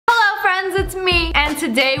it's me. And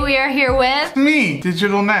today we are here with... me,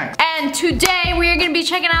 Digital Next. And today we are going to be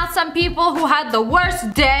checking out some people who had the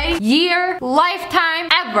worst day, year, lifetime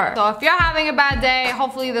ever. So if you're having a bad day,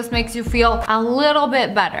 hopefully this makes you feel a little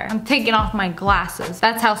bit better. I'm taking off my glasses.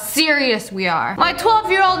 That's how serious we are. My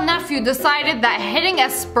 12-year-old nephew decided that hitting a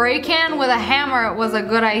spray can with a hammer was a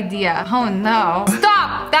good idea. Oh no.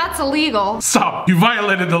 Stop! That's illegal. Stop! You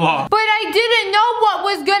violated the law. But I didn't know what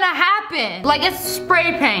was gonna happen. Like, it's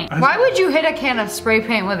spray paint. Why would you hit a can of spray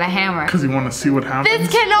paint with a hammer? Because you want to see what happens.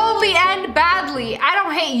 This can only end badly. I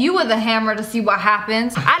don't hit you with a hammer to see what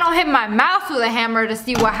happens. I don't hit my mouth with a hammer to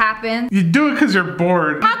see what happens. You do it because you're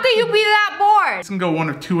bored. How can you be that bored? It can go one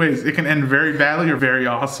of two ways. It can end very badly or very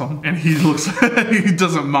awesome. And he looks, he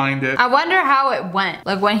doesn't mind it. I wonder how it went.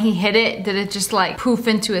 Like, when he hit it, did it just like poof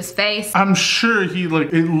into his face? I'm sure he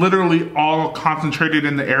like, it literally all concentrated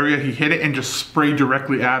in the area he hit it and just sprayed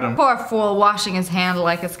directly at him. Poor fool, washing his hand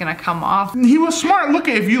like it's gonna come off. He was smart. Look,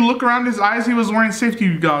 if you look around his eyes, he was wearing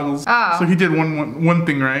safety goggles. Oh. So he did one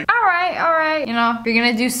thing right. Alright. You know, if you're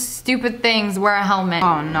gonna do stupid things, wear a helmet.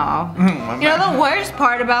 Oh no. You know, the worst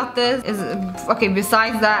part about this is, okay,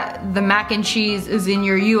 besides that the mac and cheese is in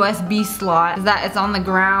your USB slot, is that it's on the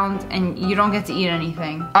ground and you don't get to eat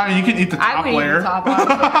anything. You can eat the top layer. Eat the top layer.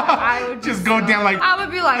 I would just go down like... I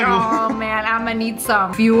would be like, oh man, I'm gonna need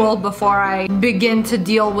some fuel before I begin to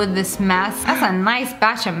deal with this mess. That's a nice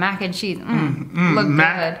batch of mac and cheese. Look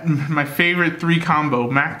good. My favorite 3 combo,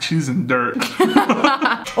 mac, cheese, and dirt.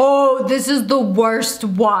 Oh, this is the worst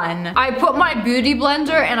one. I put my beauty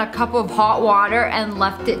blender in a cup of hot water and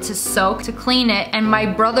left it to soak to clean it, and my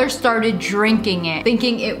brother started drinking it,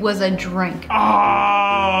 thinking it was a drink.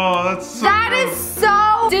 Oh, that's so That is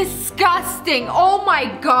so disgusting. Oh my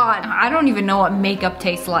god. I don't even know what makeup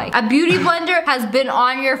tastes like. A beauty blender has been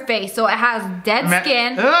on your face, so it has dead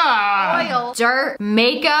skin, oil, dirt,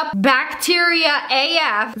 makeup, bacteria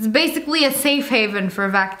AF. It's basically a safe haven for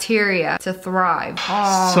bacteria to thrive.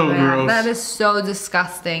 Oh, so man, gross. that is so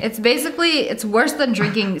disgusting. It's basically, it's worse than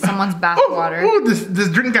drinking someone's bathwater. Oh, this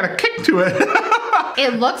drink got a kick to it.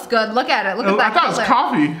 It looks good. Look at it. Look at that I thought it was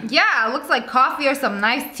coffee. Yeah, it looks like coffee or some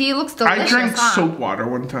nice tea. It looks delicious. I drank soap water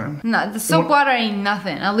one time. No, the soap water ain't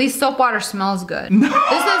nothing. At least soap water smells good. No,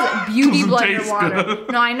 this is beauty blender water.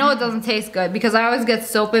 Good. No, I know it doesn't taste good because I always get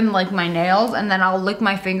soap in like my nails and then I'll lick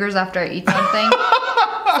my fingers after I eat something.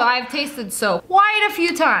 So I've tasted soap quite a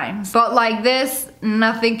few times. But like this,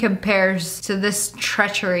 nothing compares to this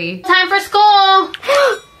treachery. Time for school!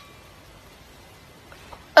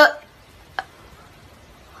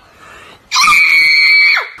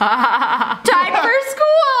 Time for school!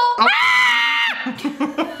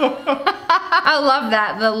 I love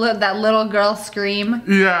that, that little girl scream.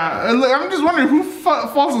 Yeah, I'm just wondering who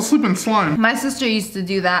falls asleep in slime. My sister used to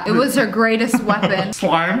do that. It was her greatest weapon.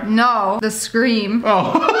 Slime? No, the scream.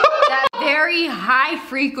 Oh. That very high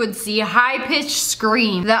frequency, high pitched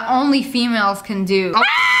scream that only females can do. Oh.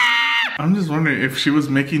 I'm just wondering if she was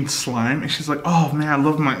making slime and she's like, oh man, I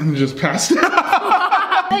love my, and just passed out.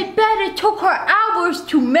 I bet it took her hours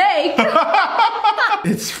to make.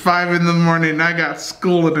 It's 5 in the morning. I got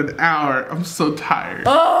school in an hour. I'm so tired.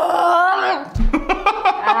 Ow.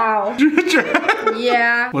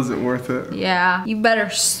 Yeah. Was it worth it? Yeah. You better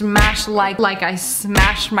smash like I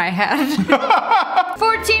smashed my head.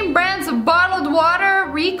 14 brands of bottled water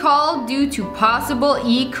recalled due to possible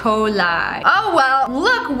E. coli. Oh well,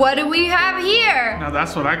 look, what do we have here? Now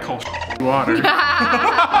that's what I call water.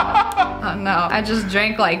 Oh no, I just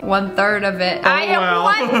drank like 1/3 of it. I am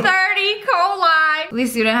 1/3 E. coli. At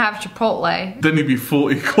least you didn't have Chipotle. Then you'd be full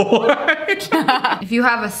E. coli. If you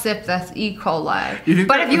have a sip, that's E. coli.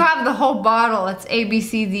 But if you have the whole bottle, it's A, B,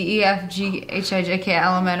 C, D, E, F, G, H, I, J, K,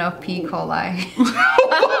 L, M, N, O, P. coli.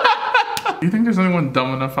 Do you think there's anyone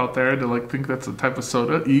dumb enough out there to like think that's a type of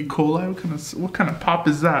soda? E. coli? What kind of pop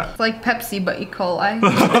is that? It's like Pepsi, but E. coli.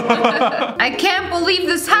 I can't believe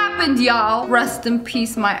this happened, y'all. Rest in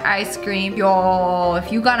peace, my ice cream. Yo,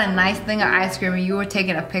 if you got a nice thing of ice cream and you were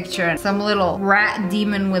taking a picture and some little rat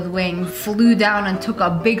demon with wings flew down and took a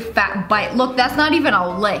big fat bite. Look, that's not even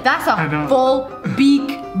a lick. That's a full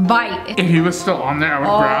beak bite. If he was still on there, I would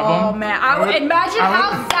grab him. Oh man, I would imagine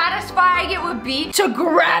how satisfying it would be to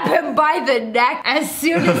grab him by the neck as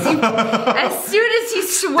soon as he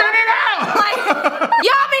sweat it out. Like,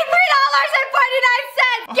 y'all me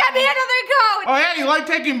 $3.49. Get me another code. Oh yeah, you like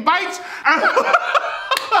taking bites?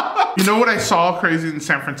 You know what I saw crazy in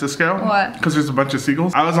San Francisco? What? Because there's a bunch of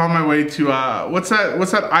seagulls. I was on my way to what's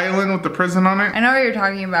that island with the prison on it? I know what you're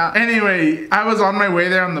talking about. Anyway, I was on my way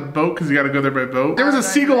there on the boat because you got to go there by boat. There was a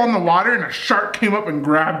seagull on the water and a shark came up and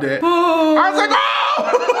grabbed it. I was like, oh!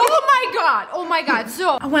 Oh my god.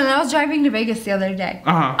 So when I was driving to Vegas the other day,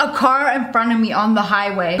 a car in front of me on the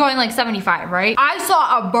highway going like 75, right? I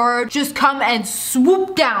saw a bird just come and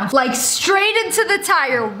swoop down like straight into the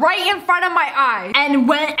tire right in front of my eye and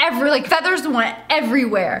went like feathers went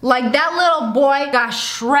everywhere. Like that little boy got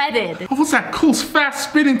shredded. What's that cool fast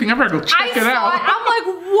spinning thing? I better go check it out. I'm like,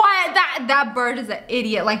 what? That bird is an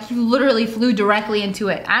idiot. Like he literally flew directly into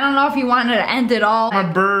it. I don't know if he wanted to end it all. My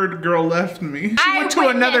bird girl left me. She went to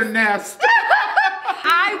another nest.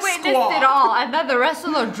 I witnessed it all, and then the rest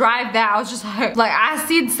of the drive there, I was just like I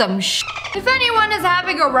seen some shit. If anyone is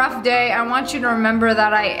having a rough day, I want you to remember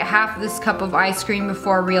that I half this cup of ice cream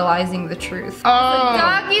before realizing the truth. Oh.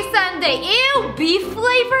 Doggy Sunday, ew, beef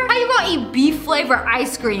flavor? How you gonna eat beef flavor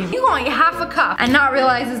ice cream? You gonna eat half a cup and not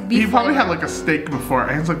realize it's beef flavor. He probably had like a steak before,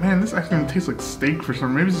 and I was like, man, this ice cream tastes like steak for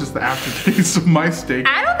some. Maybe it's just the aftertaste of my steak.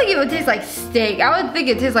 I don't think it would taste like steak. I would think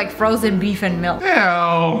it tastes like frozen beef and milk. Ew.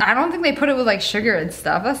 I don't think they put it with like sugar and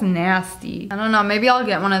stuff. That's nasty. I don't know. Maybe I'll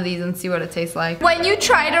get one of these and see what it tastes like. When you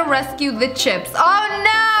try to rescue the chips. Oh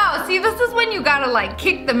no! See, this is when you gotta like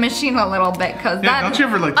kick the machine a little bit because that's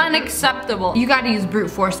unacceptable. You gotta use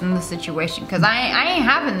brute force in this situation because I ain't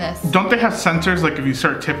having this. Don't they have sensors like if you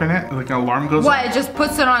start tipping it, like an alarm goes off? What, it just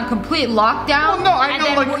puts it on complete lockdown? Well, no, I know, and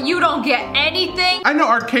then like, you don't get anything? I know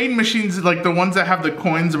arcade machines, like the ones that have the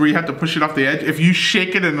coins where you have to push it off the edge. If you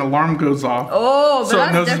shake it, an alarm goes off. Oh, but so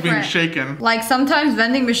that's it knows different. it's being shaken. Like sometimes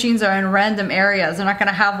vending machines are in random areas. They're not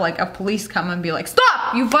gonna have like a police come and be like,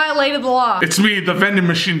 stop! You violated the law. It's me, the vending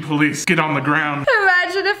machine police. Get on the ground.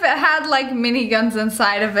 Imagine if it had like miniguns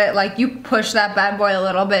inside of it. Like you push that bad boy a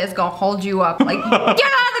little bit, it's gonna hold you up. Like, get on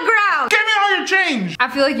the ground! Give me all your change! I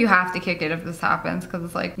feel like you have to kick it if this happens because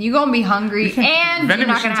it's like, you gonna be hungry and you're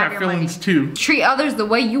not gonna have your feelings money. Too. Treat others the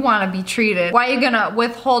way you wanna be treated. Why are you gonna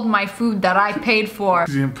withhold my food that I paid for?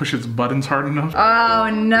 Because you didn't push its buttons hard enough? Oh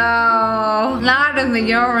no. Not in the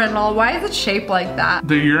urinal. Why is it shaped like that?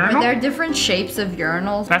 The urinal? Are there different shapes of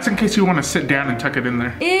urinals? That's in case you want to sit down and tuck it in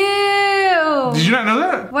there. Ew. Did you not know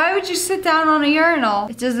that? Why would you sit down on a urinal?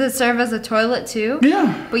 Does it serve as a toilet too?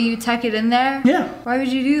 Yeah. But you tuck it in there? Yeah. Why would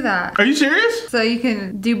you do that? Are you serious? So you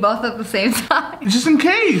can do both at the same time? Just in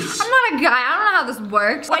case. I'm not a guy. I don't know how this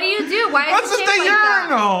works. What do you do? Why is it shaped like that?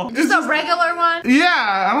 That's just a urinal. Just a regular one?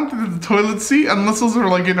 Yeah, I don't think it's a toilet seat unless those are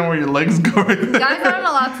like, you know, where your legs go right there. Guys aren't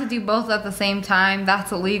allowed to do both at the same time.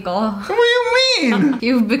 That's illegal. What do you mean?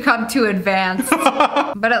 You've become too advanced.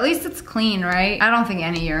 But at least it's clean, right? I don't think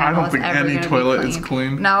any urinal I don't think ever any toilet is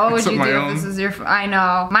clean. No, what would you do own. if this is your I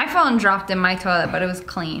know. My phone dropped in my toilet, but it was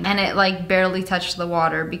clean. And it like barely touched the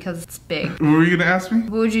water because it's big. What were you gonna ask me?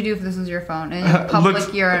 What would you do if this was your phone in a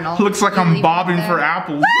public urinal? Looks like I'm bobbing for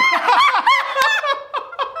apples.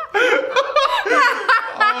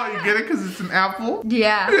 Oh, you get it because it's an apple?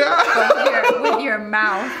 Yeah. With your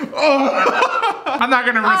mouth. Oh. I'm not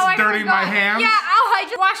gonna risk dirtying my hands. Yeah, I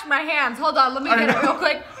just washed my hands. Hold on, let me get it real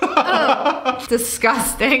quick. Ugh.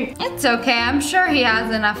 Disgusting. It's okay, I'm sure he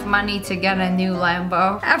has enough money to get a new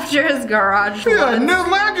Lambo after his garage. Yeah, no,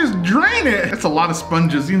 just drain it. That's a lot of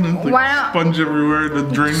sponges, you know, like sponge everywhere to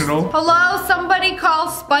drain it all. Hello, somebody call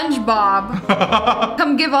SpongeBob.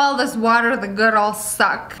 Come give all this water the good old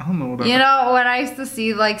suck. I don't know what that You know, when I used to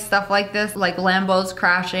see like stuff like this, like Lambos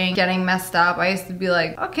crashing, getting messed up, I used to be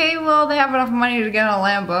like, okay, well, they have enough money to get a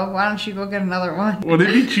Lambo. Why don't you go get another one? Would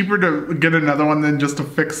it be cheaper to get another one than just to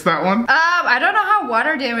fix that one? I don't know how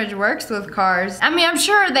water damage works with cars. I mean, I'm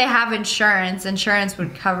sure they have insurance. Insurance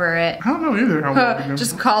would cover it. I don't know either how water damage.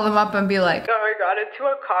 Just call them up and be like, oh, I got into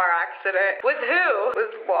a car accident. With who?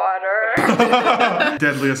 With water.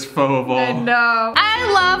 Deadliest foe of all. I know.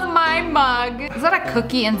 I love my mug. Is that a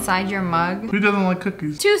cookie inside your mug? Who doesn't like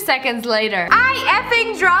cookies? 2 seconds later, I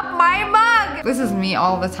effing dropped my mug. This is me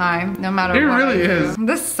all the time, no matter what. It really is.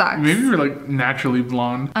 This sucks. Maybe you're like naturally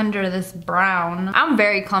blonde. Under this brown. I'm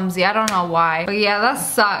very clumsy. I don't know why. But yeah, that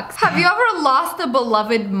sucks. Have you ever lost a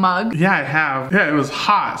beloved mug? Yeah, I have. Yeah, it was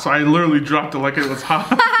hot, so I literally dropped it like it was hot.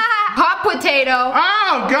 Hot potato.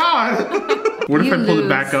 Oh, God. What if I pulled it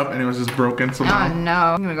back up and it was just broken somehow? Oh, no.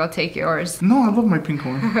 I'm gonna go take yours. No, I love my pink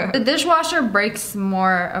one. The dishwasher breaks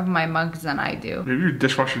more of my mugs than I do. Maybe your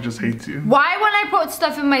dishwasher just hates you. Why when I put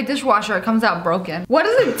stuff in my dishwasher, it comes out broken? What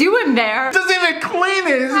is it doing there? It doesn't even clean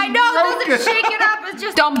it. I know, it doesn't shake it up. It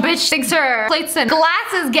just dumb bitch thinks her plates and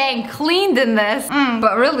glasses getting cleaned in this.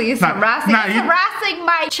 But really, it's harassing. It's harassing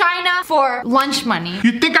my china for lunch money.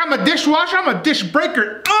 You think I'm a dishwasher? I'm a dish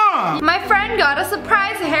breaker. My friend got a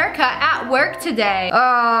surprise haircut at work today.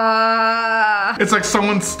 It's like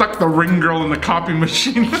someone stuck the ring girl in the copy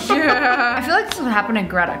machine. Yeah. I feel like this would happen to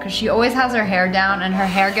Greta because she always has her hair down and her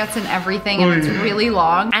hair gets in everything and it's really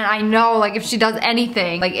long. And I know like if she does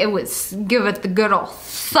anything, like it would give it the good old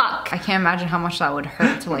suck. I can't imagine how much that would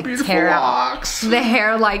hurt to like tear out the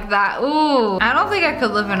hair like that. Ooh. I don't think I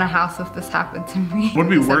could live in a house if this happened to me. Would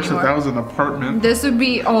be worse if that was an apartment. This would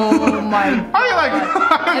be, oh my God. Are you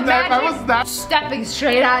like, imagine stepping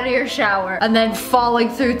straight out of your shower and then falling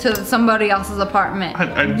through to somebody else's apartment.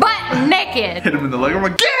 Butt naked. Hit him in the leg. I'm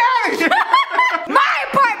like, get out of here. My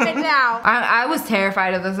apartment now. I was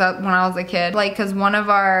terrified of this when I was a kid. Like, cause one of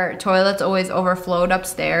our toilets always overflowed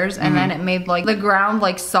upstairs and then it made like the ground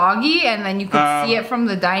like soggy and then you could see it from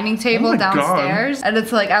the dining table downstairs. God. And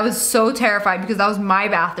it's like, I was so terrified because that was my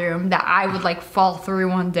bathroom that I would like fall through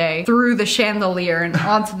one day through the chandelier and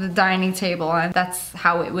onto the dining table and that's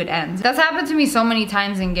how it would end. That's happened to me so many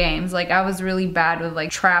times in games. Like I was really bad with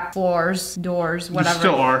like trap floors, doors, whatever. You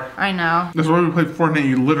still are. I know. That's why we play Fortnite.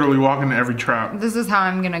 You literally walk into every trap. This is how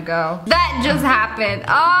I'm gonna go. That just happened.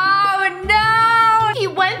 Oh no! He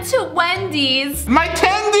went to Wendy's. My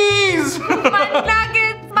tendies! My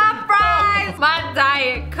nuggets, my fries, my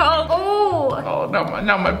Diet Coke. Ooh. Oh,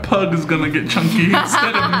 now my pug is gonna get chunky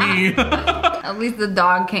instead of me. At least the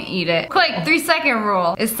dog can eat it. Quick, 3-second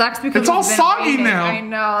rule. It sucks because it's all soggy now. I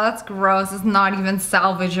know, that's gross. It's not even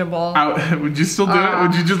salvageable. Would you still do it?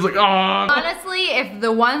 Would you just like, oh? Honestly, if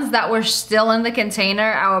the ones that were still in the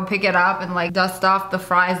container, I would pick it up and like dust off the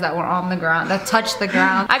fries that were on the ground, that touched the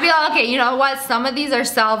ground. I'd be like, okay, you know what? Some of these are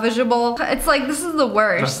salvageable. It's like, this is the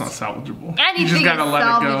worst. That's not salvageable. Anything you just gotta is let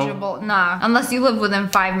salvageable. It go. Nah, unless you live within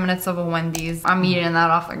 5 minutes of a Wendy's. I'm eating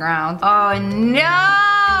that off the ground. Oh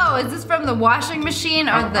no! Is this from the washing machine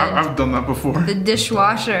or I've done that before. The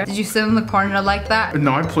dishwasher? Did you sit in the corner like that?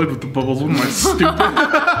 No, I played with the bubbles. What am I, stupid?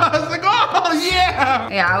 I was like, oh yeah!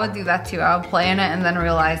 Yeah, I would do that too. I would play in it and then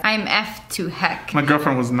realize I'm F to heck. My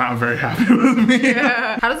girlfriend was not very happy with me.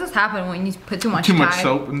 Yeah. How does this happen when you put too much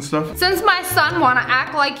soap and stuff? Since my son wanna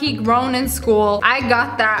act like he grown in school, I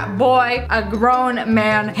got that boy a grown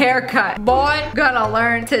man haircut. Boy, gonna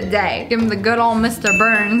learn today. Give him the good old Mr.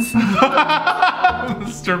 Burns.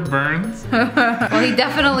 Mr. Burns? Well, he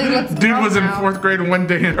definitely looks Dude was in 4th grade one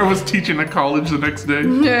day and was teaching at college the next day.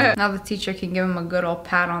 Yeah. Now the teacher can give him a good old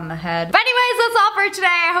pat on the head. But anyways, that's all for today.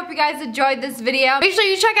 I hope you guys enjoyed this video. Make sure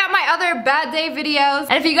you check out my other bad day videos.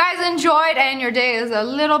 And if you guys enjoyed and your day is a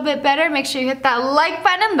little bit better, make sure you hit that like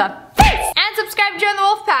button in the face and subscribe to join the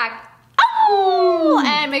wolf pack. Oh!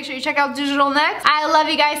 And make sure you check out Digital Next. I love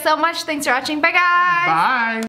you guys so much. Thanks for watching. Bye guys. Bye.